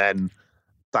Peter, and then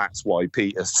that's why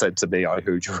Peter said to me, I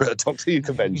heard you were at a Doctor Who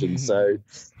convention. So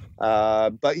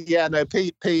but yeah, no,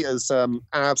 Peter's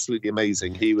absolutely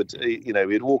amazing.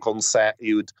 He'd walk on set,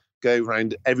 he would go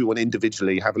around everyone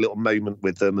individually, have a little moment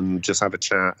with them and just have a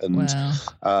chat. And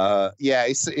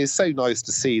it's so nice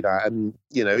to see that. And,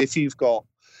 if you've got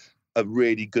a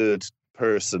really good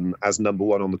person as number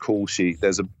one on the call sheet,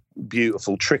 there's a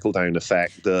beautiful trickle-down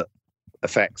effect that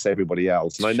affects everybody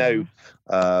else. And I know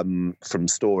from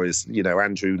stories,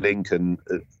 Andrew Lincoln,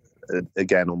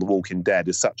 again, on The Walking Dead,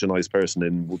 is such a nice person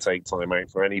and will take time out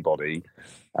for anybody.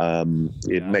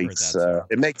 It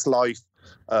makes life...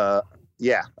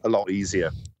 a lot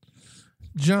easier.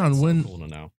 John,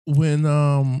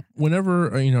 whenever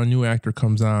a new actor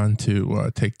comes on to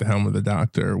take the helm of the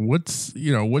Doctor, what's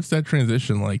that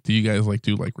transition like? Do you guys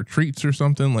do retreats or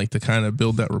something to kind of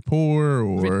build that rapport?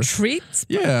 Or retreats?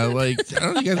 Yeah, I don't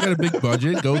know, you guys got a big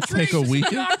budget. Go take a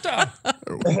weekend.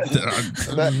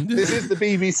 This is the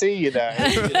BBC,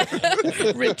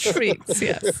 Retreats,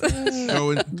 yes.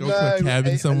 Go to a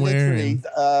cabin somewhere.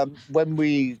 When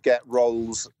we get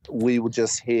roles, we will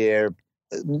just hear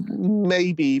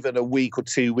maybe even a week or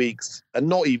 2 weeks, and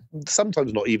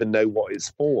sometimes not even know what it's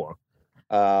for,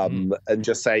 and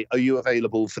just say, are you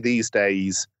available for these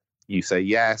days? You say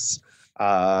yes.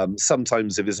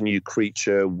 Sometimes if it's a new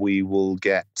creature, we will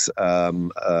get a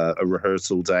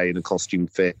rehearsal day and a costume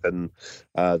fit, and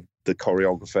the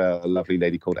choreographer, a lovely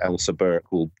lady called Elsa Burke,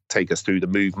 will take us through the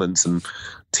movements and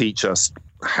teach us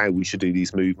how we should do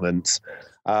these movements.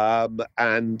 But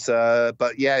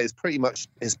yeah, it's pretty much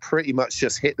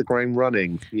just hit the ground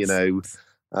running, No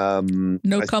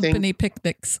company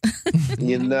picnics.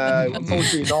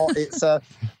 Unfortunately not. It's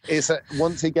a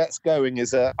once it gets going,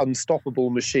 is an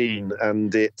unstoppable machine,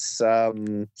 and it's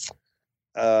anyone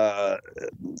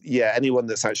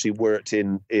that's actually worked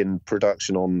in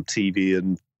production on TV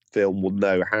and film will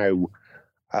know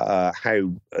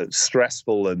how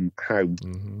stressful and how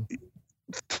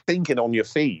thinking on your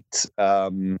feet.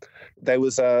 There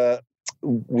was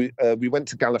we went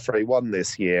to Gallifrey 1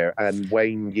 this year, and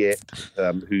Wayne Yip,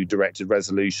 who directed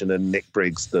Resolution, and Nick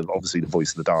Briggs, obviously the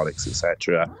voice of the Daleks,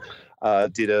 etc.,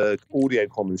 did a audio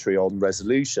commentary on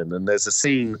Resolution. And there's a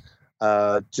scene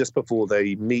just before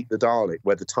they meet the Dalek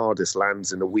where the TARDIS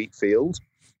lands in a wheat field,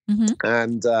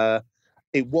 and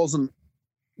it wasn't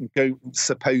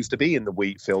supposed to be in the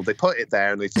wheat field. They put it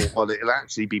there, and they thought, well, it'll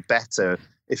actually be better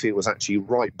if it was actually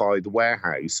right by the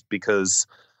warehouse, because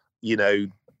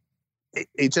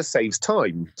it just saves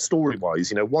time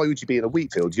story-wise. Why would you be in a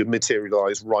wheat field? You'd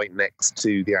materialise right next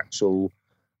to the actual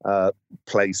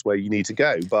place where you need to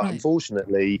go. But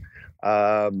unfortunately,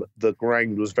 the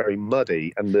ground was very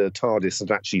muddy, and the TARDIS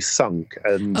had actually sunk,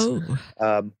 and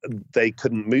they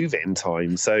couldn't move it in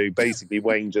time. So basically,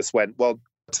 Wayne just went, well,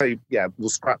 we'll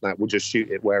scrap that. We'll just shoot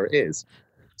it where it is.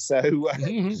 So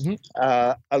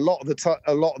a lot of the time,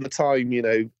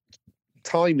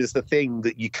 time is the thing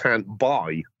that you can't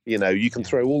buy. You know, you can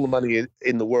throw all the money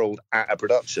in the world at a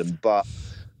production, but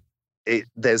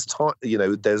there's time. You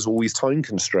know, there's always time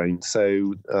constraints.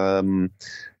 So,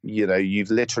 you know, you've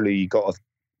literally got to,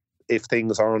 if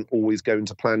things aren't always going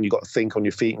to plan, you've got to think on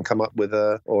your feet and come up with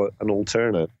an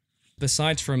alternate.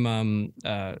 Besides from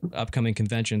upcoming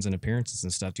conventions and appearances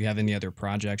and stuff, do you have any other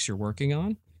projects you're working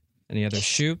on? Any other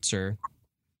shoots or?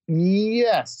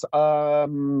 Yes, I've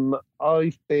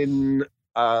been.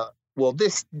 Well,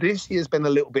 this year's been a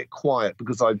little bit quiet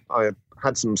because I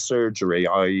had some surgery.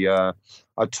 I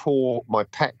tore my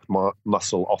pec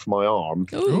muscle off my arm,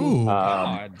 Ooh.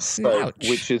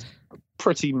 which is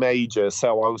pretty major.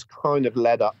 So I was kind of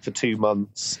led up for 2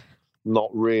 months, not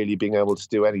really being able to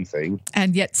do anything.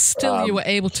 And yet still you were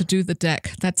able to do the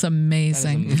deck. That's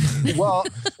amazing. Well,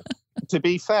 to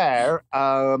be fair,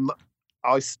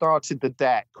 I started the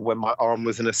deck when my arm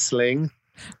was in a sling.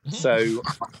 So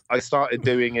I started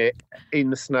doing it in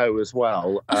the snow as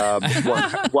well,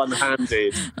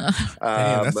 one-handed.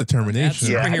 Damn, that's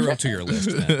determination. That's superhero to your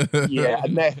list, man. Yeah,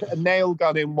 a nail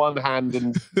gun in one hand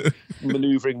and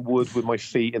maneuvering wood with my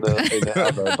feet in the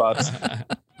other. But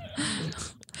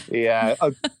yeah,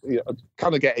 I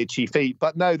kind of get itchy feet.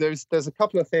 But no, there's a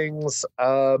couple of things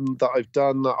that I've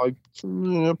done that I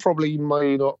probably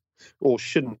may not or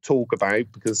shouldn't talk about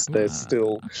because they're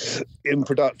still in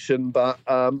production. But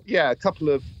yeah, a couple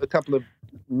of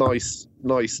nice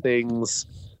things.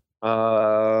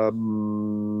 All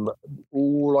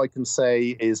I can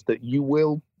say is that you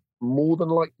will more than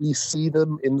likely see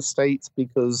them in the States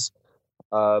because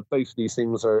both of these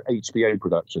things are HBO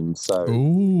productions. So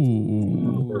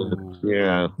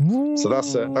yeah, so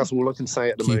that's all I can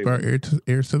say at the Keep moment. our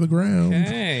ears to the ground.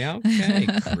 Okay,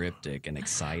 cryptic and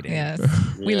exciting. Yes,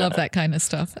 we love that kind of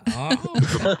stuff.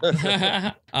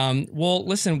 Well,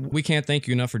 listen, we can't thank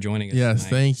you enough for joining us. Yes,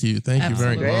 tonight. thank you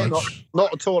very Yeah, much.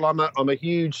 not at all. I'm a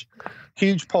huge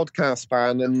podcast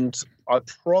fan, and I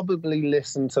probably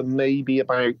listen to maybe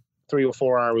about 3 or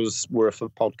 4 hours worth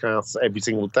of podcasts every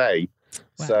single day.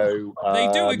 Wow. So They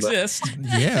do exist.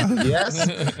 Yeah, Yes.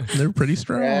 they're pretty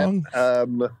strong.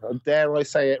 Dare I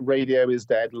say it? Radio is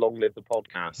dead. Long live the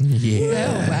podcast. Yeah.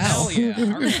 Oh, wow. Hell yeah.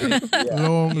 All right. Yeah.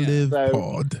 Long live So-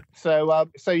 pod.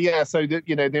 So yeah. So the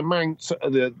amount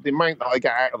that I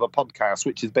get out of a podcast,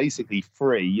 which is basically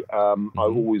free, I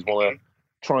always want to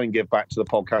try and give back to the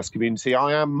podcast community.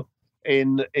 I am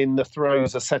in the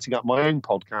throes of setting up my own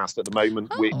podcast at the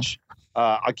moment, which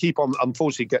I keep on,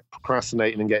 unfortunately,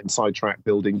 procrastinating and getting sidetracked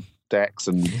building decks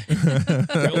and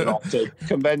going off to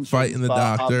conventions. Fighting the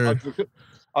doctor.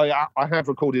 I have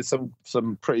recorded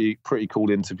some pretty cool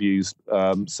interviews.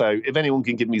 So if anyone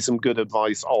can give me some good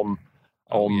advice on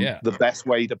the best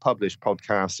way to publish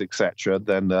podcasts, etc.,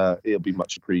 then it'll be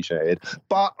much appreciated.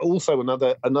 But also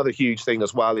another huge thing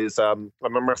as well is I'm a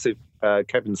massive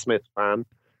Kevin Smith fan.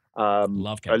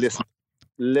 Love Kevin. I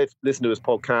listen to his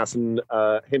podcast, and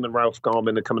him and Ralph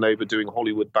Garman are coming over doing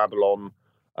Hollywood Babylon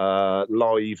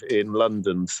live in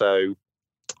London. So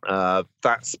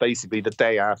that's basically the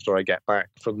day after I get back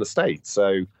from the States.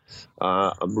 So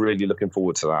I'm really looking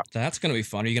forward to that. That's going to be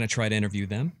fun. Are you going to try to interview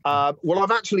them? Well, I've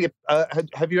actually.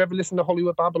 Have you ever listened to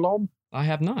Hollywood Babylon? I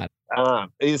have not.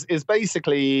 Is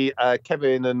basically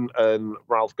Kevin and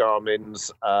Ralph Garman's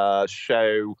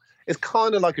show. It's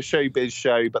kind of like a showbiz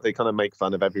show, but they kind of make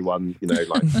fun of everyone,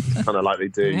 like kind of like they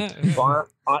do. But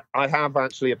I have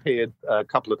actually appeared a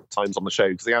couple of times on the show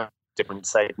because they have different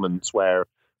segments where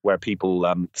people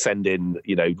send in,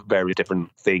 various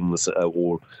different things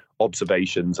or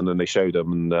observations, and then they show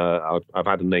them. And I've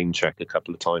had a name check a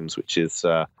couple of times, which is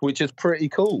pretty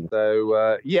cool.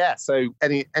 So so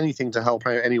anything to help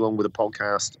out anyone with a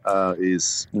podcast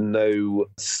is no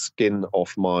skin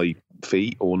off my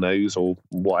feet or nose or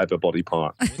whatever body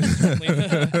part.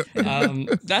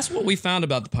 That's what we found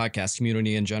about the podcast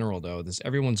community in general, though.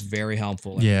 Everyone's very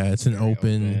helpful. Yeah, it's an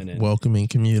open and welcoming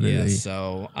community. Yeah,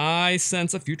 so I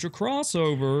sense a future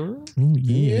crossover. Ooh,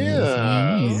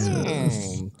 yeah.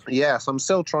 Yes, I'm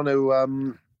still trying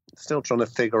to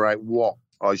figure out what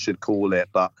I should call it,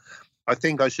 but I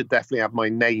think I should definitely have my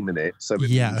name in it. So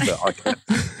means that I can.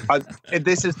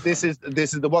 This is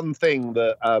the one thing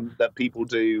that that people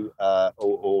do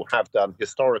or have done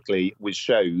historically with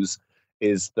shows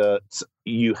is that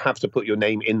you have to put your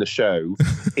name in the show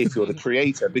if you're the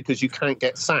creator because you can't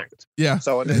get sacked. Yeah.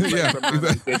 So I know They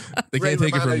can't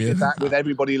take it from you. Did that with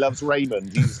Everybody Loves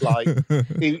Raymond. He's like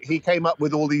he came up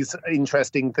with all these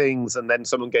interesting things, and then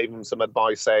someone gave him some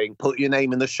advice saying, "Put your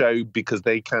name in the show because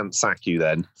they can't sack you."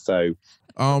 Then, so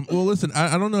Well, listen,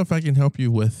 I don't know if I can help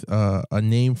you with a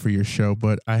name for your show,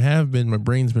 but my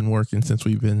brain's been working since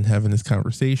we've been having this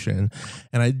conversation,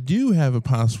 and I do have a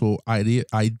possible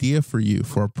idea for you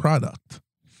for a product.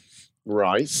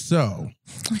 Right. So,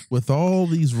 with all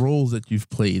these roles that you've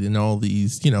played and all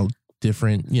these,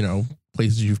 different,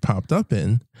 places you've popped up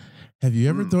in, have you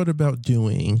ever thought about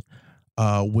doing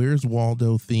Where's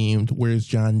Waldo themed, Where's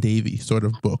John Davy sort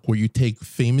of book where you take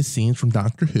famous scenes from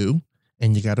Doctor Who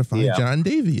and you got to find John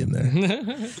Davy in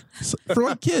there for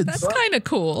like kids? That's kind of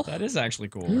cool. That is actually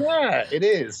cool. Yeah, it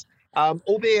is.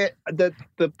 Albeit the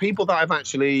people that I've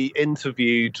actually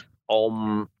interviewed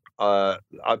on,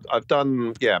 I've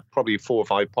done, probably 4 or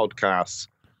 5 podcasts,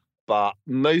 but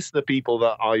most of the people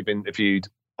that I've interviewed,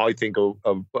 I think are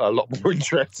a lot more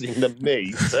interesting than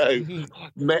me. So I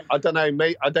don't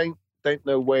know. I don't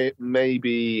know where.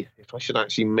 Maybe if I should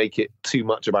actually make it too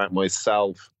much about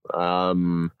myself.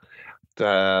 Listen,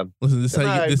 this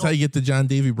is how you get the John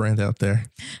Davy brand out there.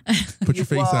 Put your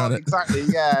face on it. Exactly.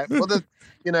 Yeah. Well, it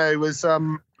was.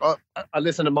 I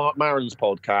listen to Mark Maron's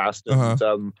podcast,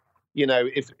 and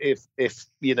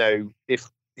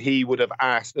if he would have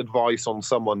asked advice on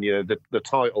someone, the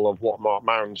title of what Mark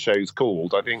Maron's show's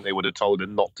called, I think they would have told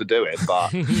him not to do it.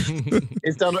 But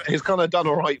it's kind of done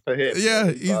all right for him. Yeah,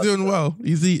 he's doing well.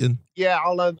 He's eating. Yeah,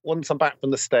 I'll once I'm back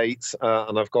from the States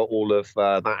and I've got all of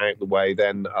that out the way,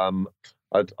 then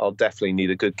I'll definitely need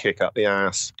a good kick up the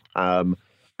ass and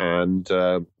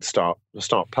start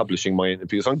publishing my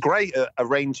interviews. I'm great at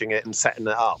arranging it and setting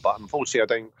it up, but unfortunately I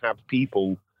don't have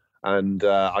people, and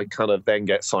I kind of then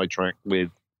get sidetracked with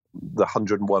the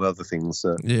 101 other things.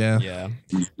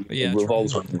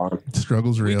 Revolves around.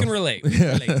 Struggle's real. We can relate. We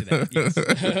can relate to that. Yes.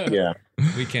 Yeah,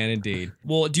 we can indeed.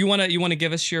 Well, do you want to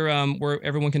give us your where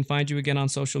everyone can find you again on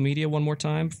social media one more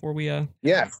time before we?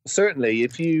 Yeah, certainly.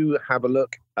 If you have a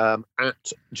look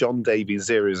at John Davy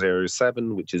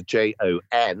 007, which is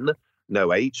JON.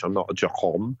 No H, I'm not a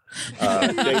John.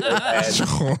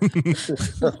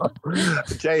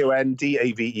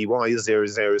 JONDAVEY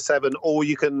 007, or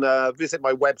you can visit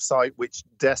my website, which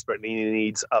desperately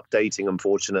needs updating,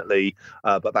 unfortunately,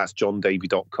 but that's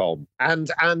johndavy.com.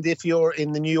 And if you're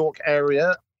in the New York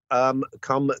area,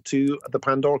 come to the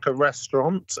Pandorica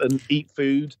restaurant and eat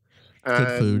food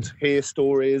and hear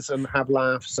stories and have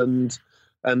laughs and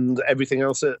everything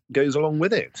else that goes along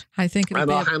with it. I think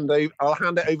I'll hand it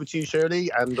over to you, Shirley.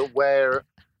 And where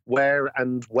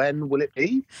and when will it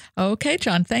be? Okay,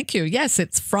 John, thank you. Yes,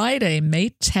 it's Friday, May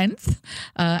 10th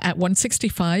at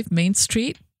 165 Main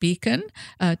Street, Beacon.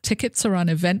 Tickets are on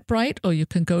Eventbrite, or you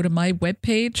can go to my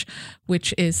webpage,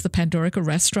 which is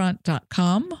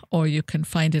thepandoricarestaurant.com, or you can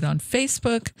find it on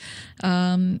Facebook,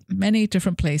 many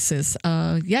different places.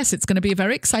 Yes, it's going to be a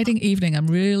very exciting evening. I'm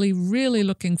really, really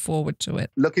looking forward to it.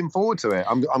 Looking forward to it.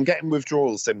 I'm getting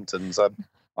withdrawal symptoms.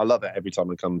 I love it every time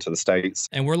I come to the States.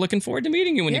 And we're looking forward to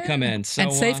meeting you when you come in. So,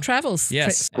 and safe travels.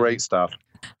 Yes. Great stuff.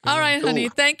 All right, honey.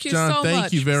 Thank you John, so much.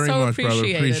 thank you very much,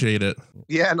 brother. Appreciate it.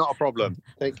 Yeah, not a problem.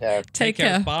 Take care. Take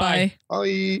care. Bye.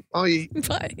 Bye. Bye.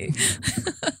 Bye.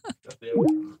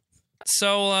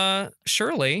 So,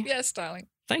 Shirley. Yes, darling.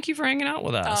 Thank you for hanging out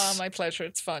with us. My pleasure.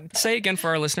 It's fun. Say again for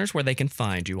our listeners where they can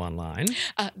find you online.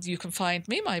 You can find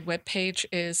me. My webpage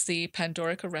is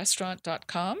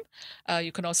thepandoricarestaurant.com.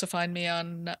 You can also find me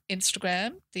on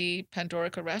Instagram, the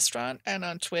Pandorica Restaurant, and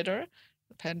on Twitter,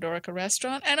 the Pandorica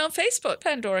Restaurant, and on Facebook,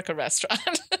 Pandorica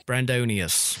Restaurant.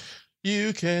 Brandonius.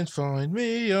 You can find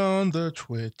me on the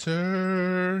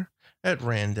Twitter at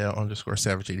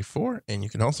Randall_Savage84. And you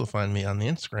can also find me on the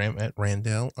Instagram at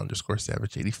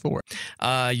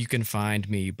Randall_Savage84. You can find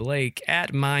me, Blake,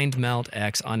 at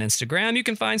MindMeltX on Instagram. You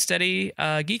can find Steady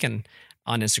Geekin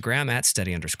on Instagram at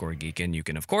steady_geekin. You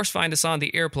can, of course, find us on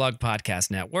the Earplug Podcast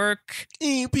Network.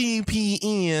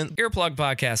 EPPN.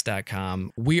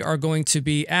 Earplugpodcast.com. We are going to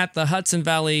be at the Hudson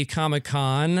Valley Comic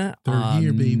Con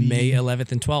on May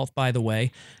 11th and 12th, by the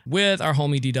way, with our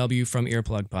homie DW from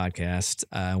Earplug Podcast.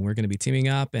 We're going to be teaming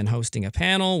up and hosting a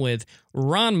panel with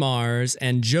Ron Mars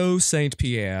and Joe St.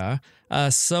 Pierre.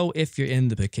 So if you're in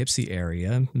the Poughkeepsie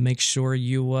area, make sure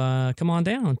you come on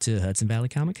down to Hudson Valley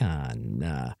Comic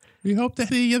Con. We hope to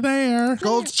see you there.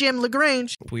 Gold's Gym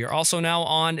LaGrange. We are also now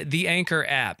on the Anchor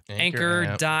app,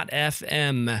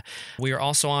 Anchor.fm. We are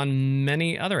also on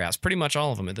many other apps, pretty much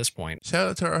all of them at this point. Shout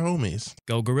out to our homies.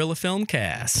 Go Gorilla Film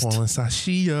Cast. Paul and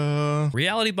Sashia.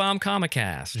 Reality Bomb Comic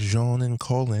Cast. Jean and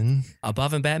Colin.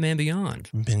 Above and Batman Beyond.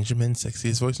 Benjamin,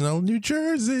 sexiest voice in all New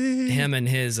Jersey. Him and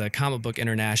his Comic Book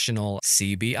International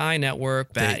CBI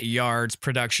Network, Bat Yards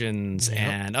Productions,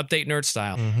 and Update Nerd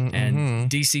Style, Mhm, and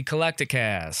DC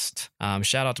Collecticast.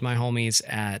 Shout out to my homies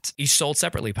at Each Sold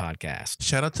Separately podcast.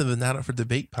 Shout out to the Not Up for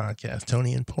Debate podcast,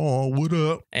 Tony and Paul. What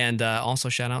up? And also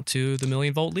shout out to the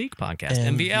Million Volt League podcast,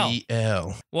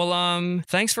 MVL. Well,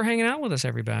 thanks for hanging out with us,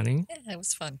 everybody. Yeah, that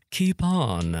was fun. Keep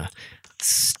on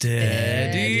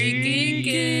steady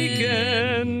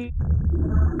geeking.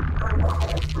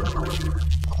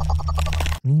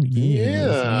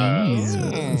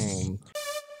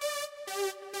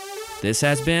 This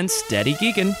has been Steady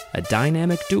Geekin', a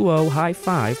dynamic duo high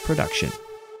five production.